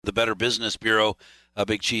The Better Business Bureau,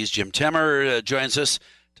 Big Cheese Jim Temmer joins us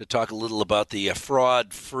to talk a little about the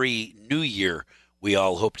fraud-free New Year we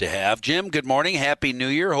all hope to have. Jim, good morning. Happy New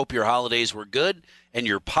Year. Hope your holidays were good and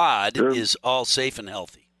your pod is all safe and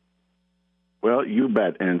healthy. Well, you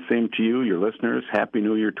bet. And same to you, your listeners. Happy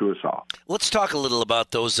New Year to us all. Let's talk a little about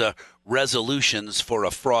those resolutions for a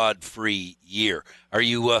fraud-free year. Are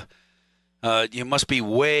you... you must be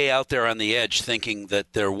way out there on the edge thinking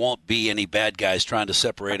that there won't be any bad guys trying to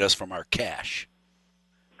separate us from our cash.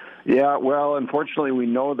 Yeah, well, unfortunately, we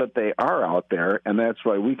know that they are out there, and that's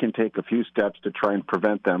why we can take a few steps to try and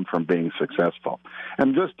prevent them from being successful.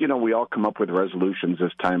 And just, we all come up with resolutions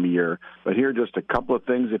this time of year, but here are just a couple of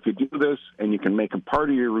things. If you do this and you can make them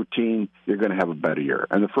part of your routine, you're going to have a better year.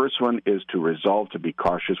 And the first one is to resolve to be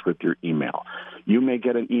cautious with your email. You may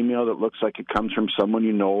get an email that looks like it comes from someone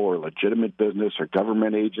you know or legitimate business or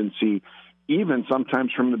government agency, even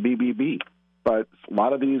sometimes from the BBB. But a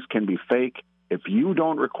lot of these can be fake. If you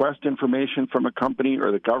don't request information from a company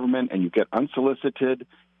or the government and you get unsolicited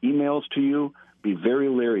emails to you, be very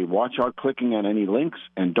leery. Watch out clicking on any links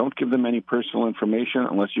and don't give them any personal information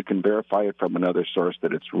unless you can verify it from another source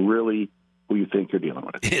that it's really who you think you're dealing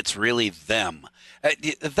with. It's really them.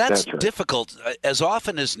 That's right. Difficult. As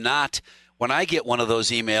often as not, when I get one of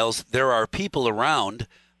those emails, there are people around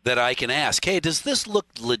that I can ask, hey, does this look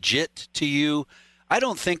legit to you? I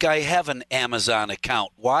don't think I have an Amazon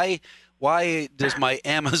account. Why does my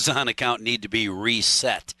Amazon account need to be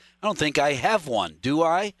reset? I don't think I have one. Do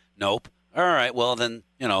I? Nope. All right. Well, then,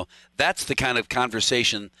 that's the kind of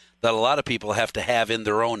conversation that a lot of people have to have in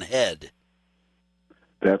their own head.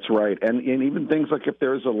 That's right. And even things like if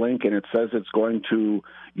there's a link and it says it's going to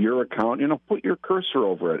your account, put your cursor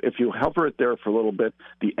over it. If you hover it there for a little bit,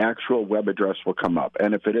 the actual web address will come up.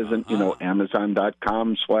 And if it isn't,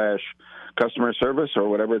 Amazon.com/customer service or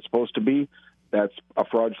whatever it's supposed to be, that's a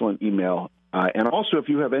fraudulent email. And also, if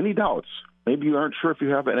you have any doubts, maybe you aren't sure if you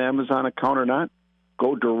have an Amazon account or not,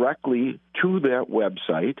 go directly to that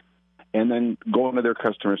website and then go into their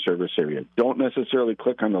customer service area. Don't necessarily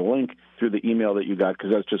click on the link through the email that you got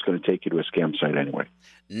because that's just going to take you to a scam site anyway.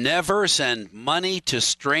 Never send money to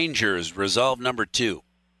strangers. Resolve number 2.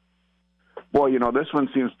 Boy, this one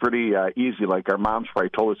seems pretty easy. Like our moms probably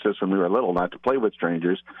told us this when we were little, not to play with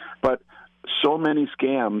strangers. But so many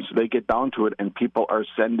scams, they get down to it, and people are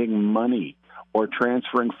sending money or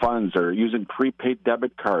transferring funds or using prepaid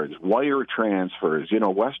debit cards, wire transfers,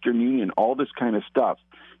 Western Union, all this kind of stuff.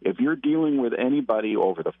 If you're dealing with anybody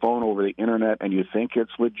over the phone, over the Internet, and you think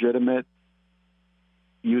it's legitimate,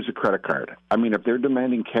 use a credit card. I mean, if they're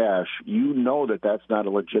demanding cash, you know that that's not a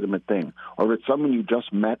legitimate thing. Or if it's someone you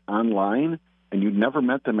just met online and you've never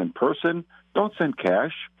met them in person, don't send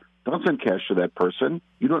cash. Don't send cash to that person.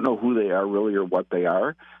 You don't know who they are really or what they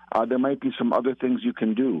are. There might be some other things you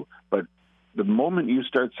can do. But the moment you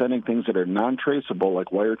start sending things that are non-traceable,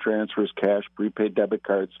 like wire transfers, cash, prepaid debit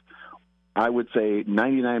cards, I would say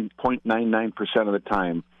 99.99% of the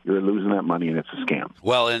time you're losing that money and it's a scam.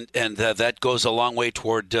 Well, and that goes a long way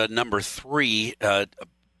toward number 3.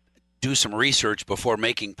 Do some research before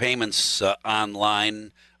making payments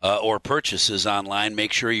online or purchases online.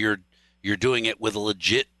 Make sure you're doing it with a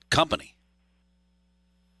legit company.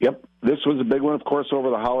 Yep. This was a big one, of course, over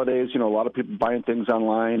the holidays. A lot of people buying things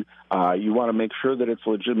online. You want to make sure that it's a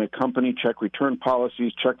legitimate company. Check return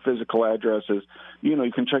policies. Check physical addresses. You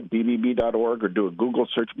can check bbb.org or do a Google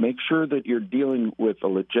search. Make sure that you're dealing with a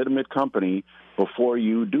legitimate company before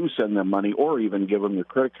you do send them money or even give them your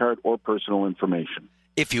credit card or personal information.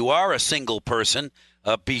 If you are a single person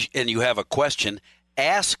and you have a question,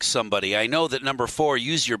 ask somebody. I know that number 4,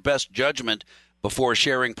 use your best judgment before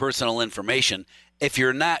sharing personal information. If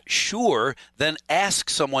you're not sure, then ask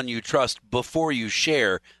someone you trust before you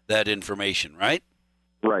share that information, right?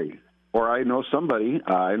 Right. Or I know somebody,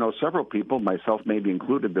 I know several people, myself maybe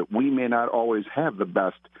included, that we may not always have the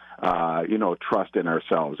best, trust in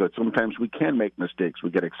ourselves. That sometimes we can make mistakes.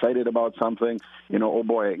 We get excited about something, oh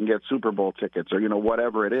boy, I can get Super Bowl tickets or,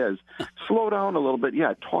 whatever it is. Slow down a little bit.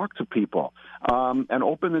 Yeah, talk to people and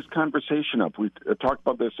open this conversation up. We talked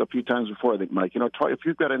about this a few times before, I think, Mike. If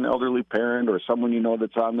you've got an elderly parent or someone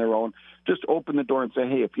that's on their own, just open the door and say,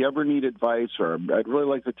 hey, if you ever need advice or I'd really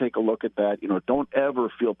like to take a look at that, don't ever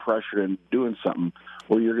feel pressured in doing something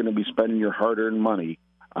where you're going to be spending your hard-earned money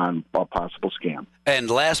on a possible scam. And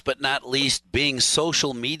last but not least, being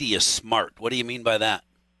social media smart. What do you mean by that?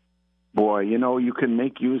 Boy, you can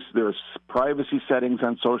make use. There's privacy settings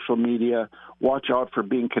on social media. Watch out for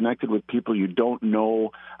being connected with people you don't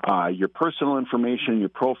know. Your personal information, your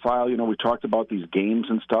profile. We talked about these games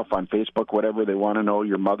and stuff on Facebook, whatever they want to know,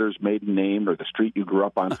 your mother's maiden name or the street you grew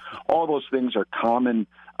up on. All those things are common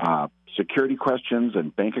security questions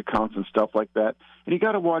and bank accounts and stuff like that. And you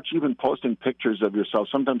got to watch even posting pictures of yourself.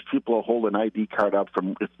 Sometimes people will hold an ID card up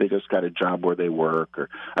from if they just got a job where they work or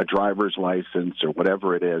a driver's license or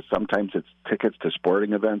whatever it is. Sometimes it's tickets to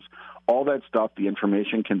sporting events. All that stuff, the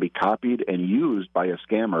information can be copied and used by a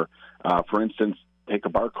scammer. For instance, take a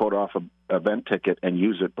barcode off an event ticket and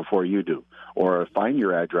use it before you do, or find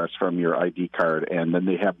your address from your ID card, and then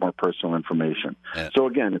they have more personal information. Yeah. So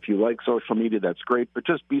again, if you like social media, that's great, but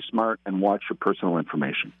just be smart and watch your personal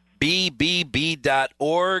information.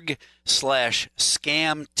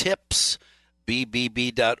 bbb.org/scam tips,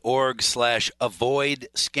 bbb.org/avoid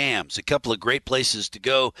scams. A couple of great places to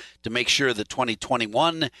go to make sure that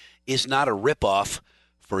 2021 is not a ripoff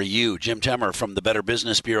for you. Jim Temmer from the Better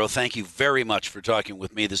Business Bureau, thank you very much for talking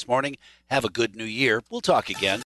with me this morning. Have a good new year. We'll talk again.